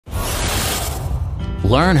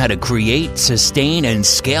Learn how to create, sustain, and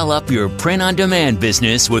scale up your print-on-demand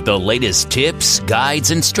business with the latest tips,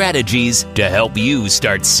 guides, and strategies to help you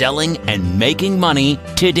start selling and making money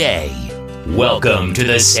today. Welcome to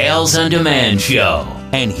the Sales on Demand Show.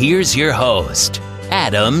 And here's your host,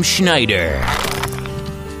 Adam Schneider.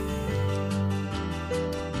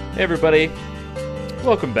 Hey everybody,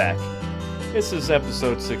 welcome back. This is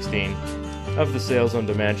episode 16 of the Sales on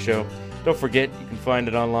Demand Show. Don't forget, you can find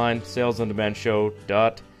it online,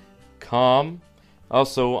 salesondemandShow.com.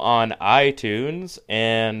 Also on iTunes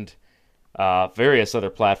and various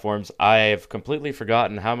other platforms. I have completely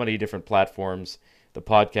forgotten how many different platforms the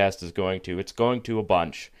podcast is going to. It's going to a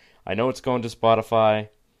bunch. I know it's going to Spotify.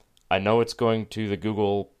 I know it's going to the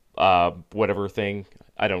Google whatever thing.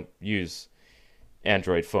 I don't use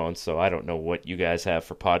Android phones, so I don't know what you guys have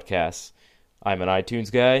for podcasts. I'm an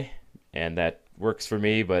iTunes guy, and that works for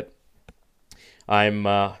me, but I'm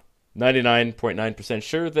 99.9%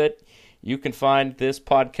 sure that you can find this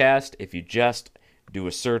podcast if you just do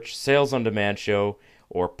a search, Sales on Demand Show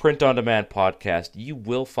or Print on Demand Podcast. You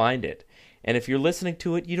will find it. And if you're listening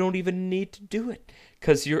to it, you don't even need to do it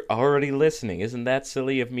because you're already listening. Isn't that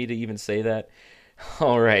silly of me to even say that?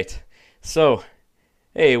 All right. So,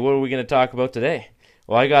 hey, what are we going to talk about today?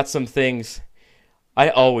 Well, I got some things. I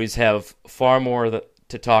always have far more to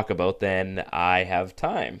talk about than I have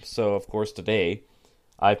time. So, of course, today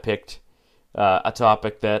I picked a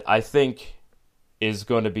topic that I think is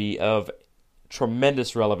going to be of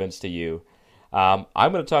tremendous relevance to you. I'm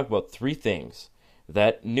going to talk about 3 things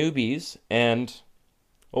that newbies and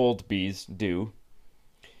old bees do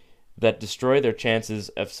that destroy their chances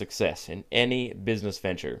of success in any business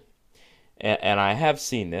venture. And I have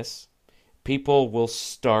seen this. People will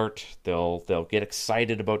start, they'll get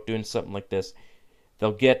excited about doing something like this.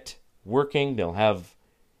 They'll get working, they'll have,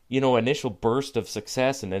 initial burst of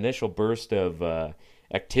success, an initial burst of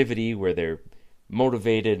activity where they're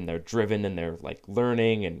motivated and they're driven and they're like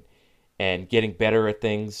learning and getting better at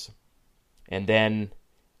things. And then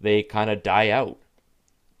they kind of die out.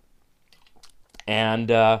 And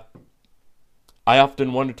I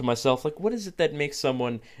often wonder to myself, like, what is it that makes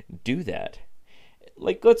someone do that?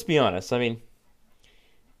 Like, let's be honest. I mean,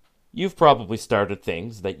 you've probably started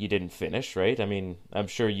things that you didn't finish, right? I mean, I'm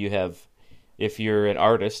sure you have. If you're an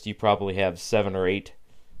artist, you probably have 7 or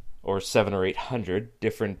 800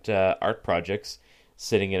 different art projects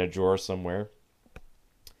sitting in a drawer somewhere.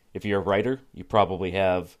 If you're a writer, you probably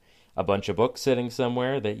have a bunch of books sitting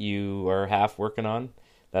somewhere that you are half working on.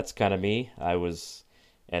 That's kind of me. I was,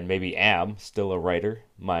 and maybe am, still a writer.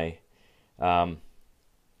 I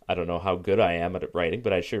don't know how good I am at writing,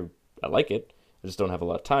 but I like it. I just don't have a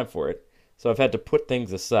lot of time for it. So I've had to put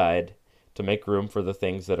things aside to make room for the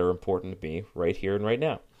things that are important to me right here and right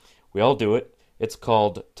now. We all do it. It's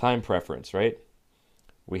called time preference, right?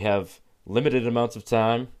 We have limited amounts of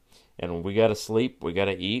time, and we got to sleep, we got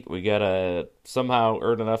to eat, we got to somehow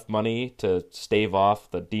earn enough money to stave off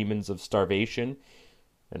the demons of starvation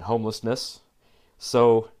and homelessness.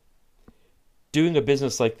 So doing a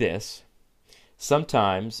business like this,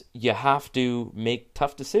 sometimes you have to make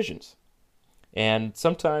tough decisions. And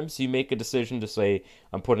sometimes you make a decision to say,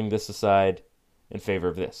 I'm putting this aside in favor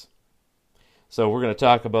of this. So we're going to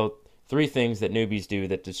talk about 3 things that newbies do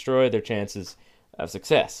that destroy their chances of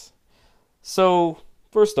success. So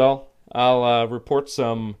first of all, I'll report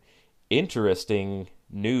some interesting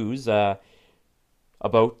news about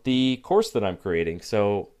the course that I'm creating.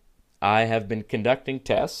 So I have been conducting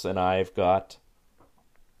tests, and I've got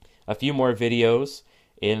a few more videos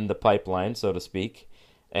in the pipeline, so to speak.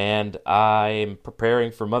 And I'm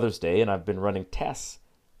preparing for Mother's Day, and I've been running tests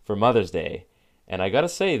for Mother's Day. And I gotta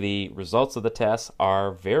say, the results of the tests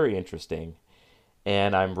are very interesting.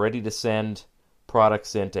 And I'm ready to send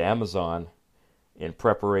products into Amazon in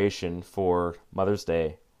preparation for Mother's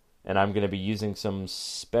Day. And I'm going to be using some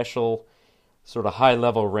special sort of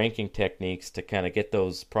high-level ranking techniques to kind of get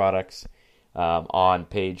those products on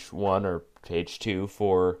page 1 or page 2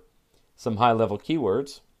 for some high-level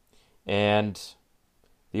keywords. And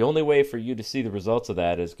the only way for you to see the results of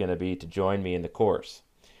that is going to be to join me in the course.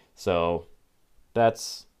 So that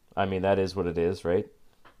is what it is, right?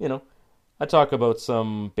 I talk about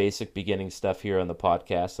some basic beginning stuff here on the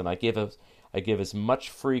podcast, and I give as much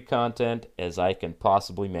free content as I can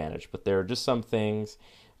possibly manage. But there are just some things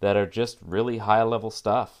that are just really high-level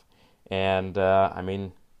stuff. And,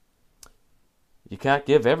 you can't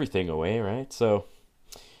give everything away, right? So,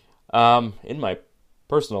 in my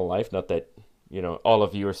personal life, not that, all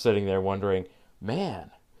of you are sitting there wondering, man,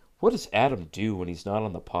 what does Adam do when he's not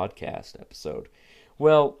on the podcast episode?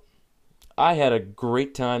 Well, I had a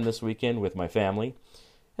great time this weekend with my family.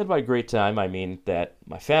 And by great time, I mean that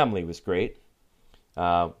my family was great.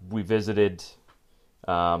 We visited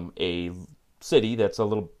a city that's a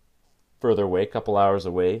little further away, a couple hours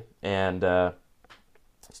away, and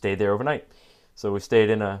stayed there overnight. So we stayed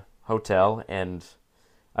in a hotel, and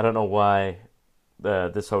I don't know why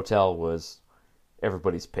this hotel was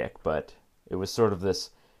everybody's pick, but it was sort of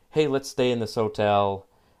this, hey, let's stay in this hotel.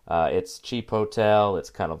 It's cheap hotel. It's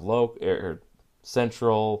kind of low or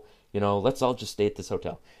central. Let's all just stay at this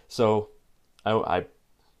hotel. So I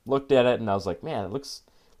looked at it and I was like, man, it looks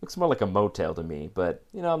more like a motel to me. But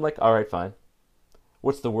I'm like, all right, fine.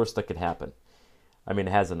 What's the worst that could happen? I mean,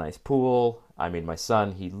 it has a nice pool. I mean, my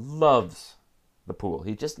son, he loves the pool.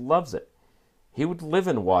 He just loves it. He would live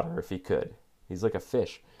in water if he could. He's like a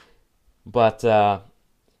fish. But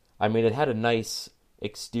I mean, it had a nice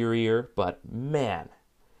exterior, but man,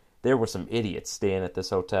 there were some idiots staying at this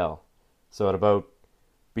hotel. So at about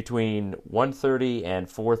between 1:30 and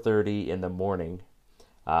 4:30 in the morning,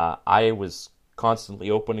 I was constantly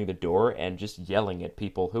opening the door and just yelling at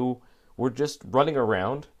people who were just running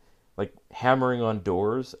around, like hammering on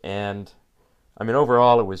doors. And I mean,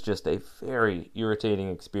 overall, it was just a very irritating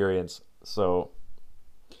experience. So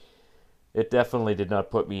it definitely did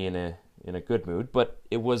not put me in a good mood, but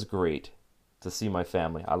it was great to see my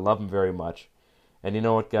family. I love them very much. And you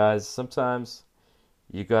know what, guys? Sometimes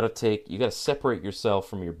you gotta separate yourself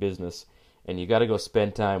from your business, and you gotta go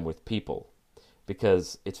spend time with people,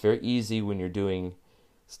 because it's very easy when you're doing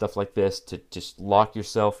stuff like this to just lock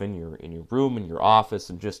yourself in your room, in your office,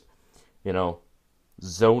 and just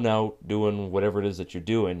zone out doing whatever it is that you're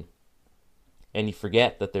doing, and you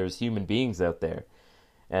forget that there's human beings out there,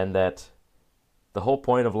 and that the whole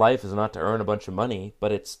point of life is not to earn a bunch of money,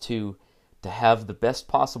 but it's to have the best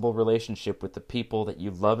possible relationship with the people that you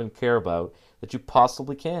love and care about that you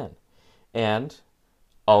possibly can. And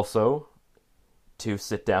also to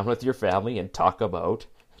sit down with your family and talk about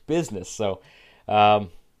business. So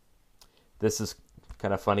this is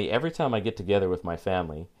kind of funny. Every time I get together with my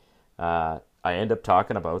family, I end up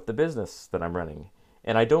talking about the business that I'm running.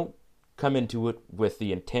 And I don't come into it with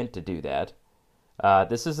the intent to do that.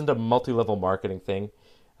 This isn't a multi-level marketing thing.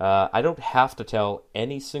 I don't have to tell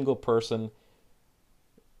any single person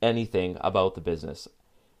anything about the business.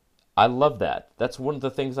 I love that. That's one of the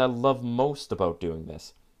things I love most about doing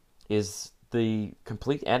this, is the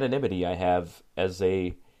complete anonymity I have as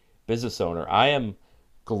a business owner. I am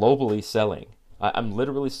globally selling. I'm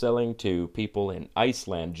literally selling to people in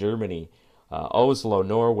Iceland, Germany, Oslo,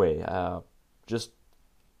 Norway, just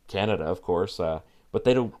Canada, of course. But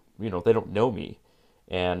they don't know me.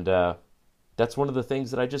 And that's one of the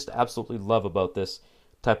things that I just absolutely love about this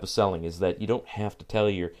type of selling, is that you don't have to tell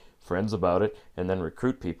your friends about it and then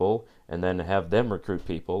recruit people and then have them recruit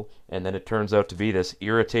people, and then it turns out to be this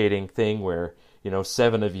irritating thing where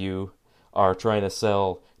 7 of you are trying to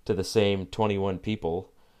sell to the same 21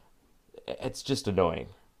 people. It's just annoying.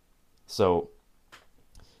 So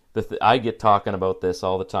I get talking about this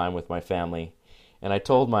all the time with my family, and I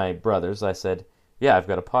told my brothers, I said, yeah, I've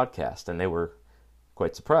got a podcast, and they were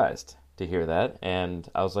quite surprised to hear that, and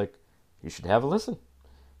I was like, you should have a listen.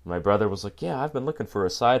 My brother was like, yeah, I've been looking for a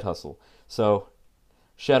side hustle. So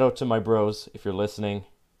shout out to my bros. If you're listening,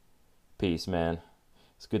 peace, man.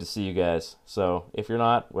 It's good to see you guys. So if you're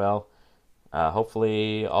not, well,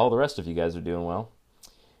 hopefully all the rest of you guys are doing well.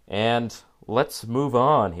 And let's move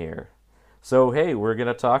on here. So, hey, we're going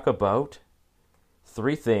to talk about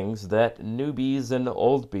 3 things that newbies and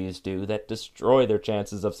old bees do that destroy their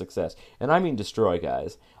chances of success. And I mean destroy,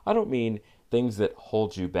 guys. I don't mean things that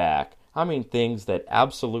hold you back. I mean things that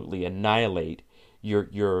absolutely annihilate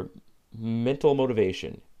your mental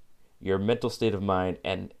motivation, your mental state of mind,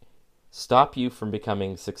 and stop you from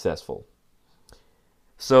becoming successful.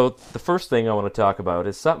 So the first thing I want to talk about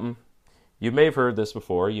is something, you may have heard this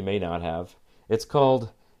before, you may not have. It's called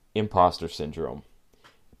imposter syndrome.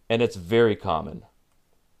 And it's very common.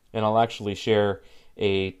 And I'll actually share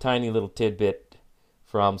a tiny little tidbit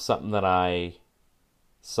from something that I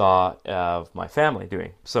saw of my family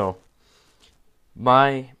doing. So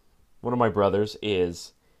one of my brothers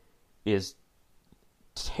is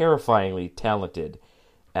terrifyingly talented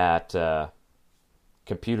at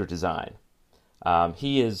computer design.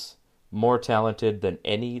 He is more talented than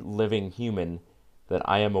any living human that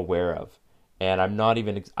I am aware of, and I'm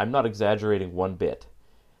not exaggerating one bit.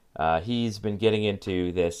 He's been getting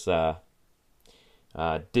into this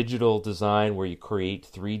digital design where you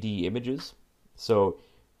create 3D images. So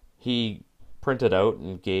he printed out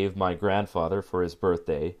and gave my grandfather for his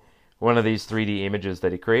birthday one of these 3D images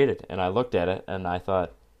that he created, and I looked at it and I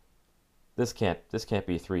thought, this can't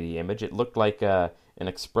be a 3D image. It looked like an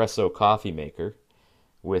espresso coffee maker,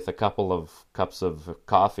 with a couple of cups of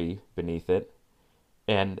coffee beneath it,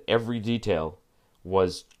 and every detail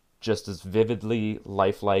was just as vividly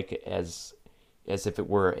lifelike as if it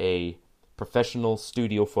were a professional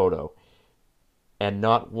studio photo, and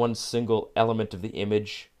not one single element of the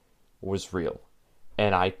image was real.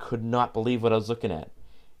 And I could not believe what I was looking at.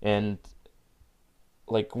 And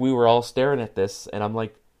like, we were all staring at this, and I'm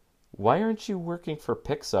like, why aren't you working for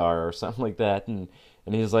Pixar or something like that? And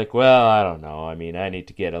he's like, well, I don't know. I mean, I need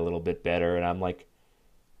to get a little bit better. And I'm like,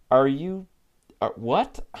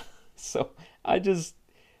 what? So I just,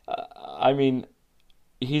 I mean,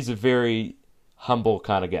 he's a very humble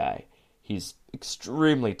kind of guy. He's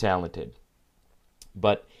extremely talented,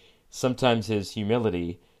 but sometimes his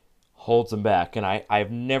humility holds him back. And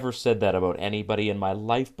I've never said that about anybody in my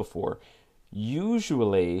life before.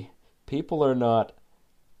 Usually, people are not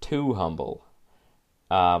too humble.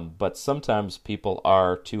 But sometimes people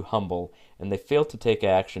are too humble and they fail to take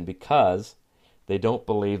action because they don't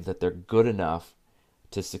believe that they're good enough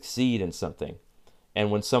to succeed in something. And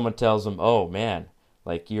when someone tells them, oh man,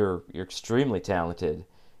 like you're extremely talented,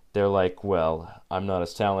 they're like, well, I'm not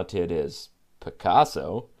as talented as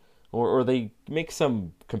Picasso. Or they make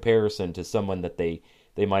some comparison to someone that they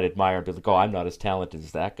might admire and be like, oh, I'm not as talented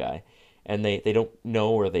as that guy. And they don't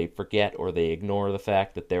know, or they forget, or they ignore the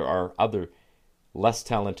fact that there are other less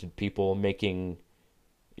talented people making,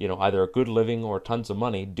 either a good living or tons of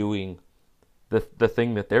money doing the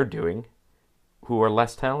thing that they're doing, who are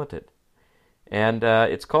less talented. And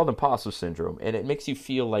it's called imposter syndrome, and it makes you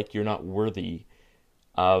feel like you're not worthy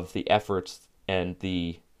of the efforts and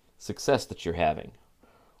the success that you're having.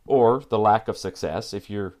 Or the lack of success. If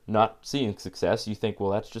you're not seeing success, you think, well,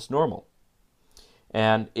 that's just normal.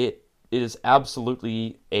 And it is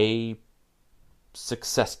absolutely a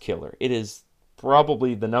success killer. It is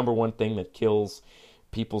probably the number one thing that kills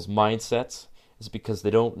people's mindsets, is because they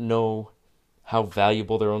don't know how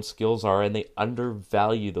valuable their own skills are, and they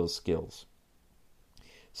undervalue those skills.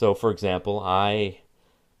 So, for example, I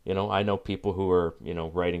know people who are,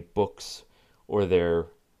 writing books, or they're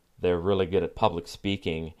really good at public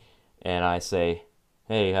speaking, and I say,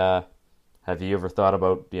 hey, have you ever thought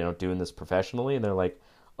about, doing this professionally? And they're like,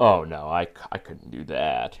 oh, no, I couldn't do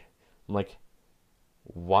that. I'm like,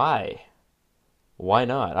 why? Why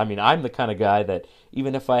not? I mean, I'm the kind of guy that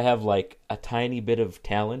even if I have like a tiny bit of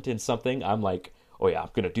talent in something, I'm like, oh yeah, I'm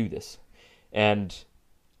going to do this. And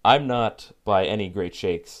I'm not by any great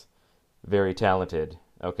shakes very talented,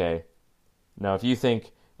 okay? Now, if you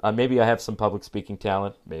think maybe I have some public speaking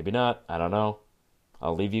talent, maybe not, I don't know.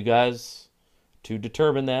 I'll leave you guys to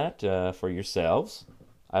determine that for yourselves.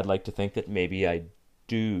 I'd like to think that maybe I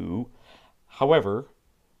do. However,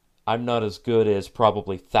 I'm not as good as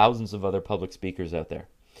probably thousands of other public speakers out there.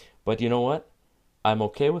 But you know what? I'm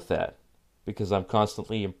okay with that, because I'm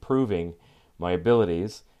constantly improving my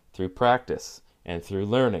abilities through practice and through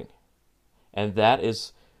learning. And that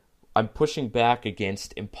is, I'm pushing back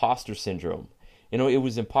against imposter syndrome. It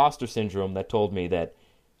was imposter syndrome that told me that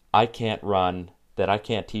I can't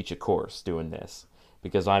teach a course doing this,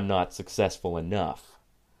 because I'm not successful enough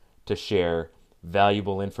to share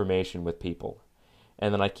valuable information with people.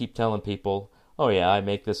 And then I keep telling people, oh yeah, I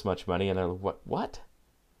make this much money. And they're like, what?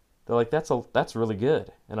 They're like, that's really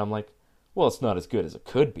good. And I'm like, well, it's not as good as it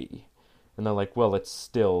could be. And they're like, well, it's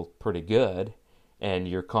still pretty good. And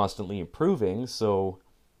you're constantly improving. So,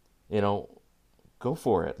 go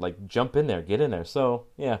for it. Like, jump in there, get in there. So,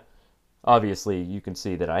 yeah, obviously you can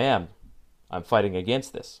see that I'm fighting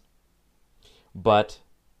against this. But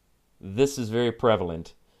this is very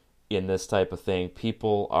prevalent in this type of thing.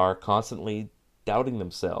 People are constantly doubting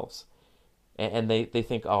themselves, and they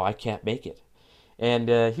think, oh, I can't make it. And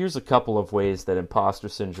here's a couple of ways that imposter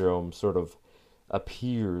syndrome sort of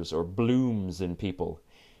appears or blooms in people.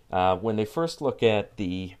 When they first look at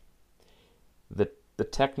the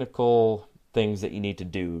technical things that you need to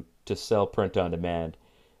do to sell print on demand,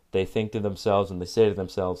 they think to themselves and they say to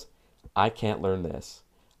themselves, I can't learn this.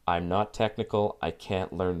 I'm not technical. I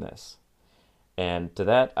can't learn this. And to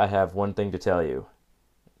that, I have one thing to tell you.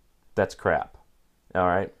 That's crap. All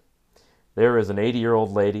right? There is an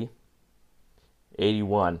 80-year-old lady,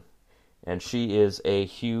 81, and she is a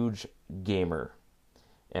huge gamer.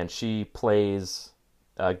 And she plays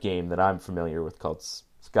a game that I'm familiar with called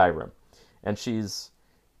Skyrim. And she's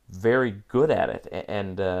very good at it.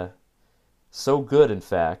 And so good, in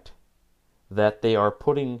fact, that they are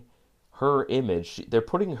putting her image, they're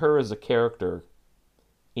putting her as a character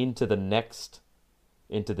into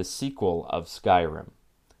the sequel of Skyrim.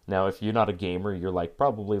 Now, if you're not a gamer, you're like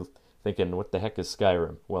probably thinking, what the heck is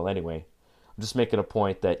Skyrim? Well, anyway, I'm just making a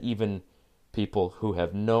point that even people who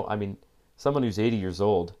have someone who's 80 years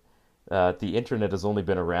old, the internet has only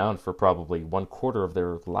been around for probably 1/4 of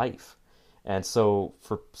their life. And so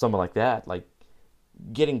for someone like that, like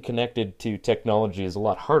getting connected to technology is a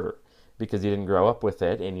lot harder because you didn't grow up with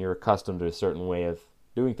it and you're accustomed to a certain way of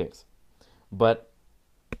doing things. But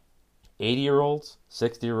 80-year-olds,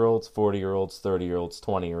 60-year-olds, 40-year-olds, 30-year-olds,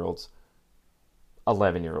 20-year-olds,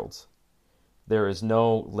 11-year-olds. There is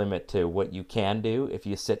no limit to what you can do if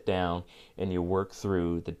you sit down and you work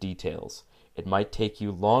through the details. It might take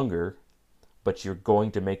you longer, but you're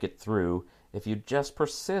going to make it through if you just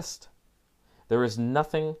persist. There is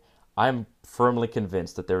nothing, I'm firmly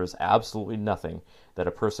convinced that there is absolutely nothing that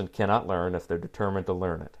a person cannot learn if they're determined to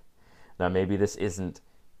learn it. Now, maybe this isn't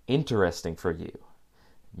interesting for you.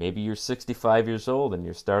 Maybe you're 65 years old and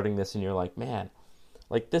you're starting this and you're like, man,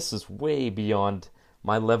 like this is way beyond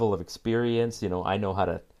my level of experience. I know how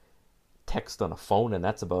to text on a phone and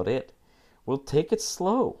that's about it. Well, take it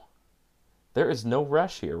slow. There is no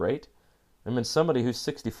rush here, right? I mean, somebody who's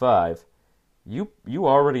 65, you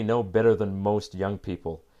already know better than most young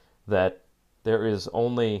people that there is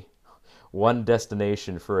only one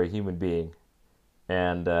destination for a human being,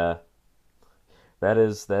 and that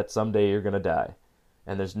is that someday you're going to die,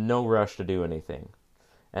 and there's no rush to do anything.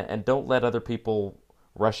 And don't let other people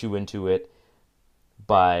rush you into it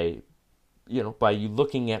by you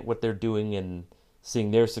looking at what they're doing and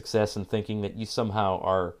seeing their success and thinking that you somehow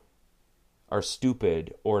are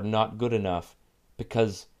stupid or not good enough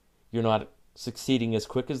because you're not succeeding as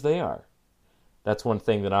quick as they are. That's one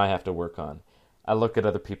thing that I have to work on. I look at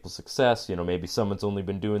other people's success. Maybe someone's only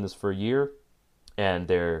been doing this for a year and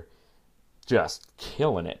they're just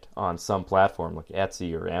killing it on some platform like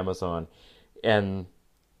Etsy or Amazon. And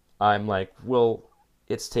I'm like, well,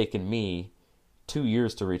 it's taken me 2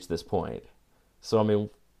 years to reach this point. So, I mean,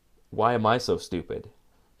 why am I so stupid?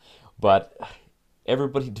 But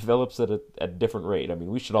everybody develops at a different rate. I mean,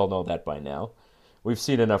 we should all know that by now. We've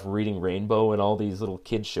seen enough Reading Rainbow and all these little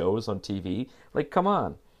kid shows on TV. Like, come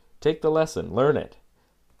on, take the lesson, learn it.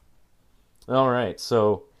 All right,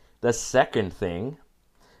 so the second thing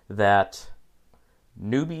that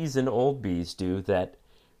newbies and old bees do that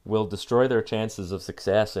will destroy their chances of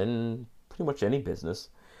success in pretty much any business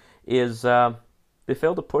is they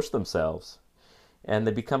fail to push themselves and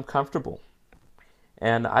they become comfortable.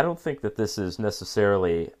 And I don't think that this is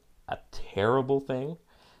necessarily a terrible thing,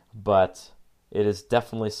 but it is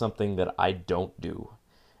definitely something that I don't do.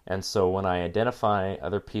 And so when I identify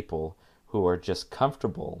other people who are just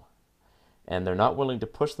comfortable and they're not willing to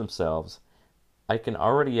push themselves, I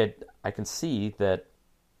can see that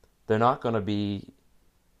they're not going to be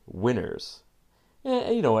winners.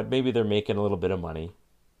 You know what? Maybe they're making a little bit of money.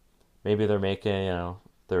 Maybe they're making,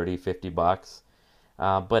 30, $50.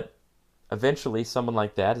 But eventually someone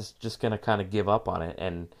like that is just going to kind of give up on it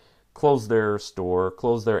and close their store,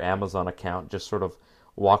 close their Amazon account, just sort of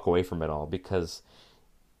walk away from it all. Because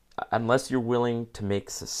unless you're willing to make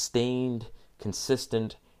sustained,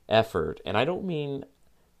 consistent effort, and I don't mean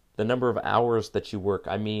the number of hours that you work,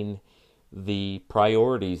 I mean the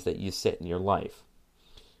priorities that you set in your life.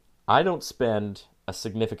 I don't spend a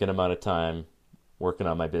significant amount of time working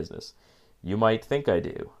on my business. You might think I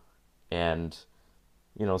do. And,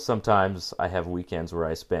 sometimes I have weekends where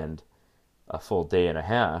I spend a full day and a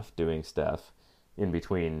half doing stuff in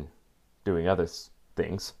between doing other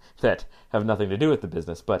things that have nothing to do with the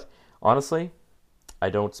business. But honestly, I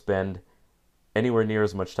don't spend anywhere near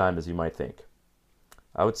as much time as you might think.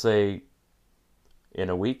 I would say in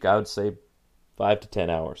a week, 5 to 10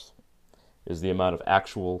 hours is the amount of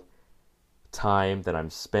actual time that I'm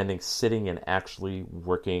spending sitting and actually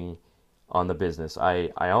working on the business.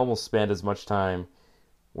 I almost spend as much time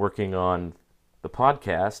working on the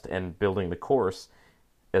podcast and building the course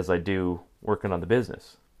as I do working on the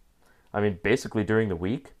business. I mean, basically during the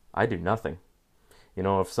week, I do nothing.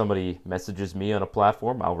 If somebody messages me on a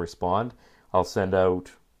platform, I'll respond. I'll send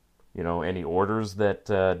out, any orders that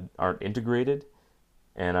aren't integrated,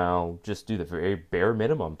 and I'll just do the very bare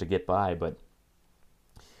minimum to get by. But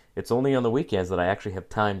it's only on the weekends that I actually have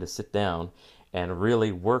time to sit down and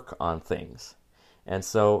really work on things. And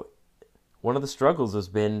so one of the struggles has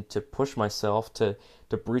been to push myself to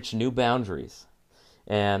breach new boundaries.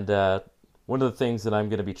 And one of the things that I'm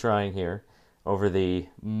going to be trying here over the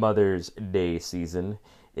Mother's Day season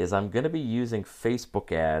is I'm going to be using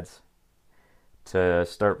Facebook ads to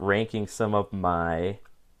start ranking some of my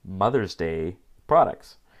Mother's Day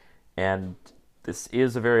products. And this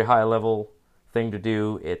is a very high level thing to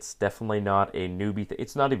do. It's definitely not a newbie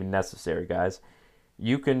it's not even necessary, guys.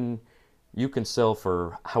 You can sell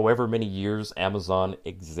for however many years Amazon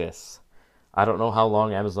exists. I don't know how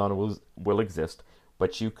long Amazon will exist,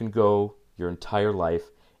 but you can go your entire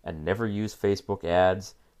life and never use Facebook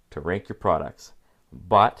ads to rank your products.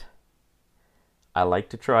 But I like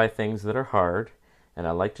to try things that are hard, and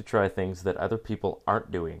I like to try things that other people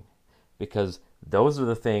aren't doing, because those are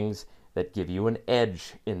the things that give you an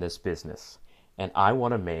edge in this business. And I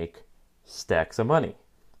want to make stacks of money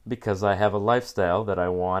because I have a lifestyle that I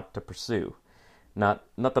want to pursue. Not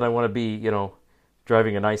that I want to be,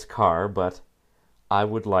 driving a nice car, but I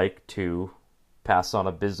would like to pass on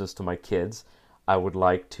a business to my kids. I would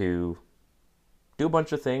like to do a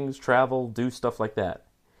bunch of things, travel, do stuff like that.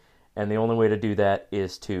 And the only way to do that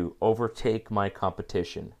is to overtake my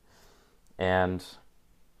competition. And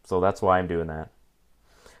so that's why I'm doing that.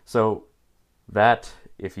 So that,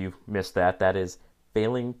 if you missed that, that is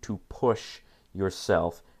failing to push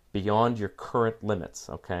yourself beyond your current limits,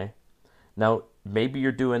 okay? Now, maybe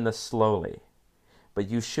you're doing this slowly, but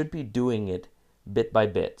you should be doing it bit by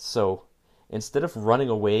bit. So instead of running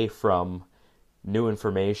away from new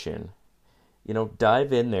information,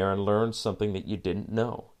 dive in there and learn something that you didn't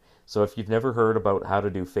know. So if you've never heard about how to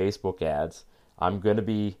do Facebook ads,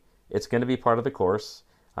 it's going to be part of the course.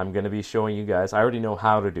 I'm going to be showing you guys. I already know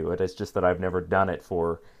how to do it. It's just that I've never done it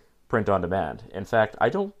for print on demand. In fact, I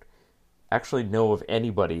don't actually know of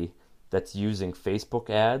anybody that's using Facebook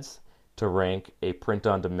ads to rank a print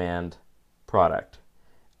on demand product.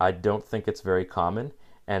 I don't think it's very common,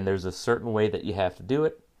 and there's a certain way that you have to do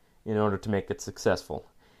it in order to make it successful.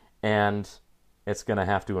 And it's going to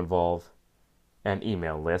have to involve an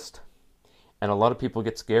email list. And a lot of people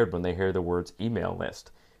get scared when they hear the words email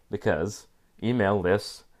list, because email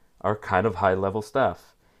lists are kind of high-level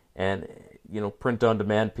stuff. And,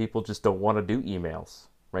 print-on-demand people just don't want to do emails,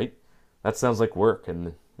 right? That sounds like work,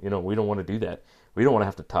 and, we don't want to do that. We don't want to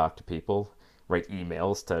have to talk to people, write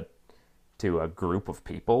emails to a group of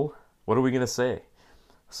people. What are we going to say?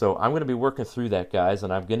 So I'm going to be working through that, guys,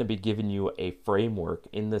 and I'm going to be giving you a framework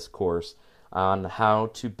in this course on how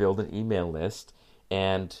to build an email list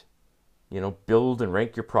and, build and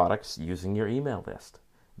rank your products using your email list.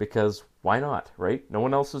 Because why not, right? No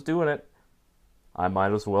one else is doing it. I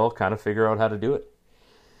might as well kind of figure out how to do it.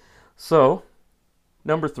 So,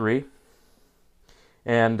 number 3,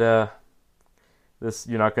 and this,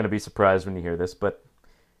 you're not going to be surprised when you hear this, but,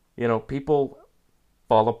 people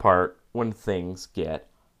fall apart when things get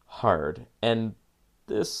hard. And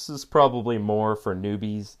this is probably more for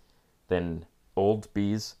newbies than old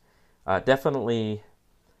bees. Definitely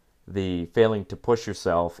the failing to push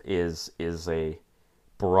yourself is a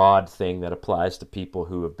broad thing that applies to people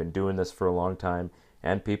who have been doing this for a long time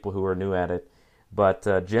and people who are new at it. But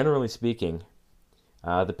generally speaking,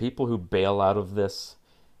 the people who bail out of this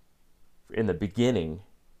in the beginning,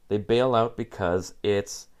 they bail out because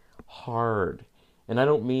it's hard. And I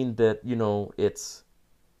don't mean that, it's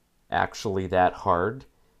actually that hard,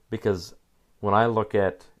 because when I look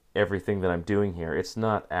at everything that I'm doing here, it's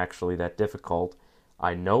not actually that difficult.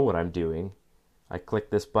 I know what I'm doing. I click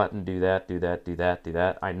this button, do that, do that, do that, do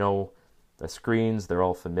that. I know the screens, they're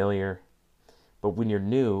all familiar. But when you're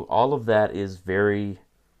new, all of that is very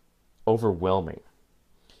overwhelming.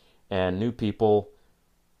 And new people,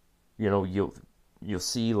 you'll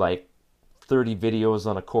see like 30 videos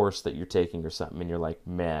on a course that you're taking or something, and you're like,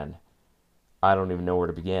 man, I don't even know where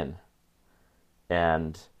to begin.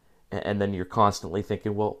 And then you're constantly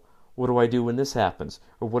thinking, well, what do I do when this happens?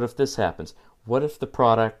 Or what if this happens? What if the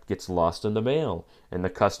product gets lost in the mail and the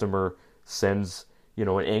customer sends, an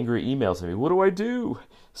angry email to me? What do I do?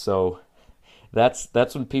 So that's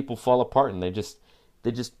when people fall apart, and they just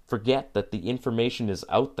forget that the information is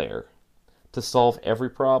out there to solve every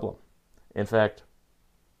problem. In fact,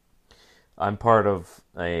 I'm part of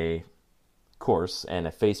a course and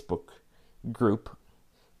a Facebook group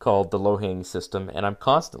called the Low-Hanging System, and I'm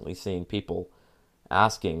constantly seeing people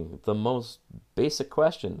asking the most basic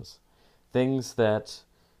questions, things that,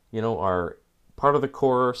 are part of the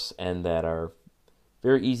course and that are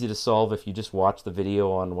very easy to solve if you just watch the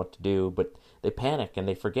video on what to do, but they panic and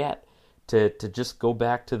they forget to just go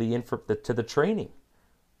back to the training.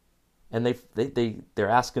 And they're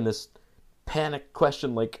asking this panic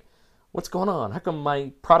question like, what's going on? How come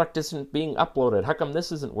my product isn't being uploaded? How come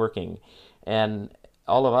this isn't working? And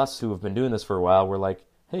all of us who have been doing this for a while, we're like,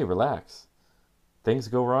 hey, relax. Things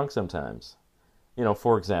go wrong sometimes.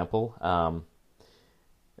 For example,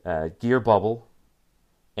 Gear Bubble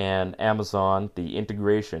and Amazon, the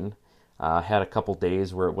integration, had a couple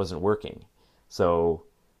days where it wasn't working. So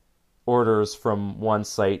orders from one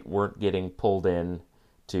site weren't getting pulled in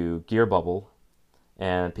to Gear Bubble,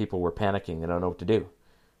 and people were panicking. They don't know what to do.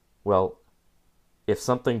 Well, if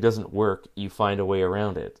something doesn't work, you find a way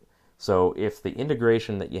around it. So if the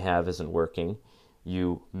integration that you have isn't working,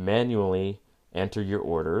 You manually enter your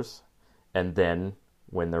orders, and then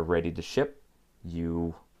when they're ready to ship,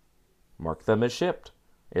 you mark them as shipped.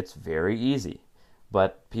 It's very easy.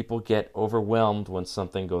 But people get overwhelmed when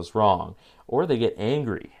something goes wrong, or they get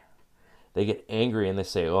angry. They get angry and they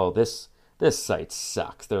say, "Oh, this site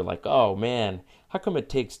sucks." They're like, "Oh man, how come it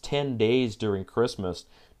takes 10 days during Christmas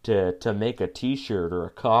to make a t-shirt or a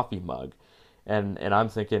coffee mug?" And I'm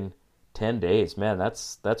thinking, 10 days, man,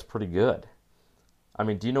 that's pretty good. I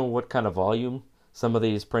mean, do you know what kind of volume some of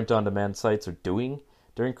these print-on-demand sites are doing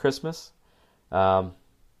during Christmas? Um,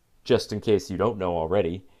 just in case you don't know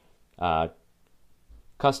already, uh,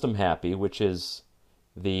 Custom Happy, which is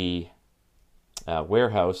the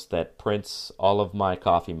warehouse that prints all of my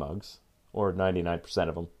coffee mugs, or 99%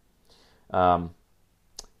 of them, um,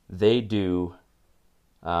 they do,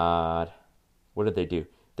 what did they do?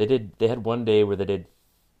 They had one day where they did,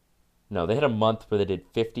 no, they had a month where they did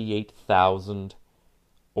 58,000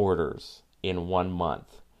 orders in 1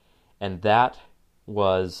 month. And that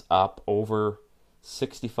was up over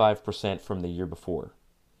 65% from the year before.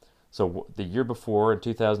 So the year before, in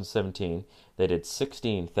 2017, they did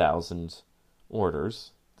 16,000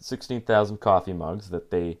 orders, 16,000 coffee mugs that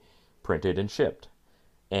they printed and shipped.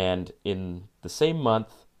 And in the same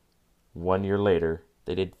month, 1 year later,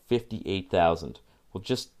 they did 58,000. Well,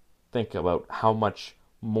 just think about how much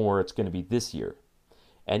more it's going to be this year.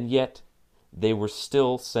 And yet, they were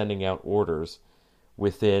still sending out orders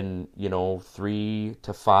within, 3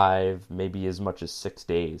 to 5, maybe as much as 6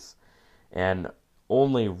 days. And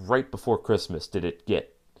only right before Christmas did it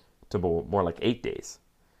get to more like 8 days.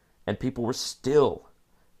 And people were still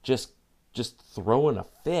just throwing a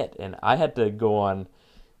fit. And I had to go on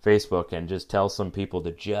Facebook and just tell some people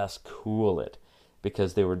to just cool it,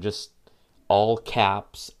 because they were just all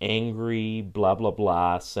caps, angry, blah, blah,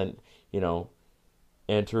 blah, sent,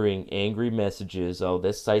 entering angry messages. "Oh,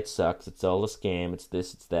 this site sucks. It's all a scam. It's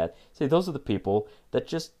this, it's that." See, those are the people that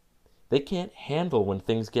just, they can't handle when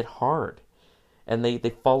things get hard. And they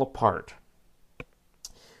fall apart.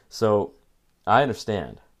 So, I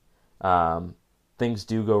understand. Things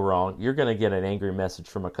do go wrong. You're going to get an angry message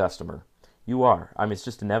from a customer. You are. I mean, it's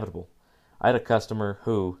just inevitable. I had a customer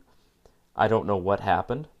who, I don't know what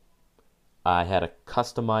happened. I had a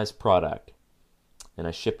customized product, and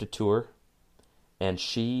I shipped it to her, and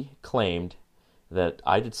she claimed that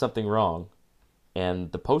I did something wrong,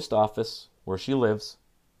 and the post office where she lives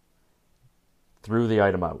threw the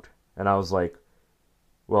item out. And I was like,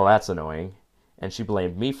 well, that's annoying. And she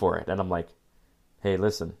blamed me for it. And I'm like, hey,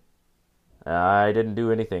 listen, I didn't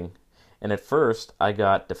do anything. And at first, I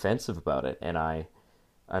got defensive about it, and I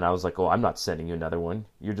was like, "Oh, I'm not sending you another one.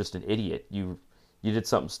 You're just an idiot. You did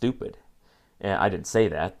something stupid." And I didn't say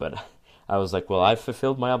that, but I was like, "Well, I've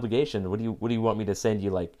fulfilled my obligation. What do you want me to send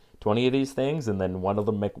you, like 20 of these things, and then one of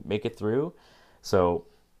them make it through?" So,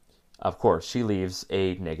 of course, she leaves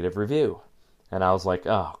a negative review, and I was like,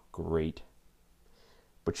 "Oh, great."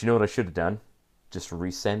 But you know what I should have done? Just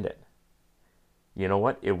resend it. You know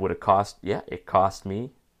what? It would have cost, it cost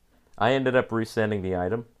me. I ended up resending the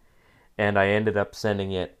item, and I ended up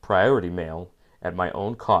sending it priority mail at my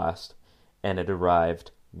own cost, and it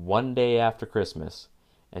arrived 1 day after Christmas,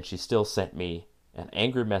 and she still sent me an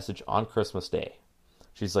angry message on Christmas Day.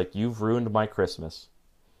 She's like, "You've ruined my Christmas,"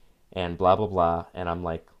 and blah, blah, blah. And I'm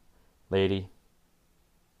like, "Lady,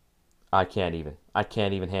 I can't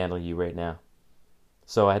even handle you right now."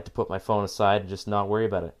 So I had to put my phone aside and just not worry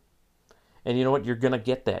about it. And you know what? You're going to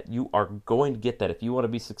get that. You are going to get that. If you want to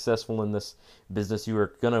be successful in this business, you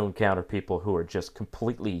are going to encounter people who are just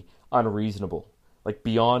completely unreasonable, like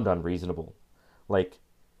beyond unreasonable. Like,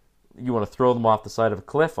 you want to throw them off the side of a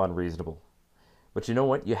cliff unreasonable. But you know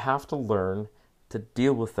what? You have to learn to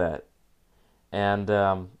deal with that. And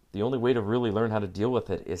the only way to really learn how to deal with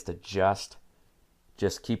it is to just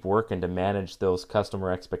keep working to manage those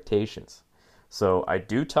customer expectations. So I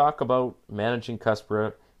do talk about managing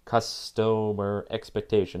customer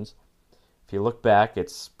expectations. If you look back,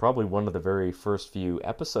 it's probably one of the very first few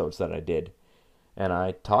episodes that I did. And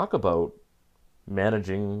I talk about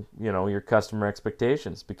managing, your customer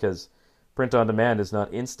expectations, because print on demand is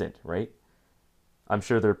not instant, right? I'm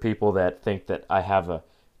sure there are people that think that I have a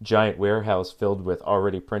giant warehouse filled with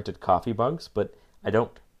already printed coffee mugs, but I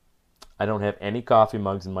don't. I don't have any coffee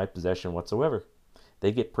mugs in my possession whatsoever.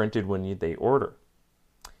 They get printed when they order.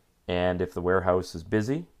 And if the warehouse is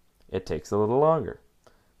busy, it takes a little longer.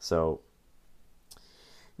 So,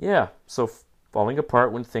 yeah. So falling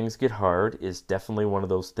apart when things get hard is definitely one of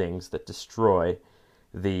those things that destroy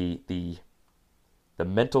the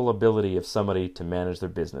mental ability of somebody to manage their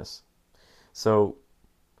business. So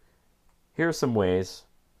here are some ways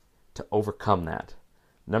to overcome that.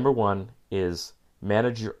 Number one is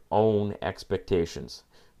manage your own expectations.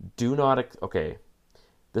 Do not, okay,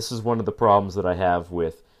 this is one of the problems that I have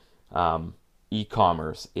with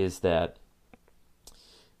e-commerce, is that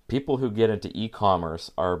people who get into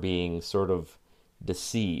e-commerce are being sort of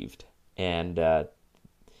deceived, and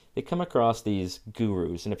they come across these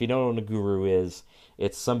gurus. And if you don't know what a guru is,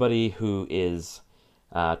 it's somebody who is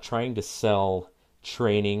trying to sell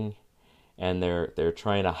training, and they're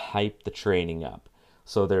trying to hype the training up.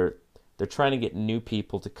 So they're trying to get new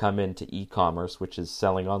people to come into e-commerce, which is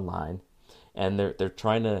selling online, and they're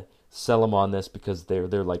trying to sell them on this because they're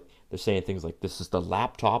saying things like, this is the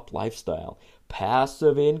laptop lifestyle,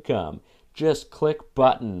 passive income, just click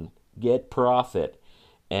button, get profit.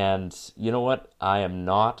 And you know what? I am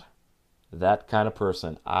not that kind of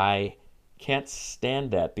person. I can't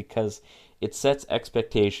stand that because it sets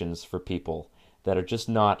expectations for people that are just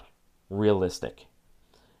not realistic.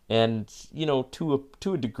 And, you know, to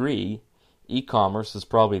a degree, e-commerce is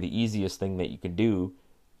probably the easiest thing that you can do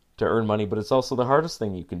to earn money, but it's also the hardest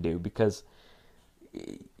thing you can do because,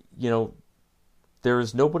 you know, there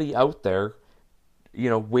is nobody out there, you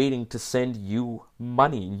know, waiting to send you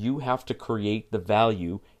money. You have to create the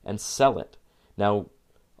value and sell it. Now,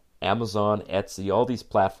 Amazon, Etsy, all these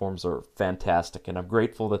platforms are fantastic, and I'm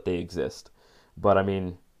grateful that they exist. But, I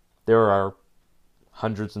mean, there are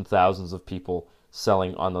hundreds and thousands of people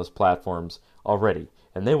selling on those platforms already,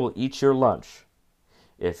 and they will eat your lunch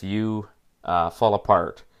if you fall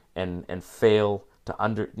apart and fail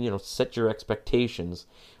to set your expectations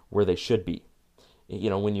where they should be. You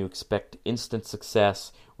know, when you expect instant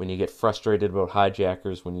success, when you get frustrated about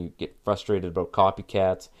hijackers, when you get frustrated about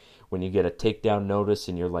copycats, when you get a takedown notice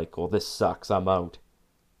and you're like, well, this sucks, I'm out.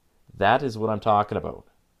 That is what I'm talking about.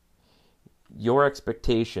 Your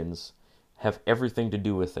expectations have everything to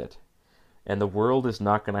do with it. And the world is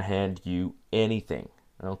not going to hand you anything.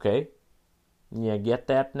 Okay? You get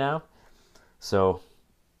that now? So,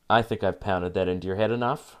 I think I've pounded that into your head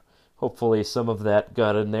enough. Hopefully some of that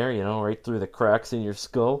got in there, you know, right through the cracks in your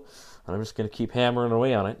skull. And I'm just going to keep hammering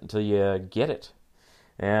away on it until you get it.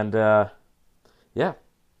 And, yeah,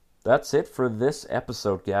 that's it for this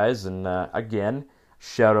episode, guys. And, again,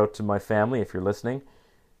 shout out to my family if you're listening.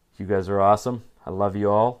 You guys are awesome. I love you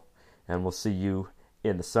all. And we'll see you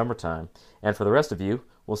in the summertime. And for the rest of you,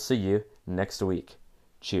 we'll see you next week.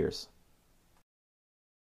 Cheers.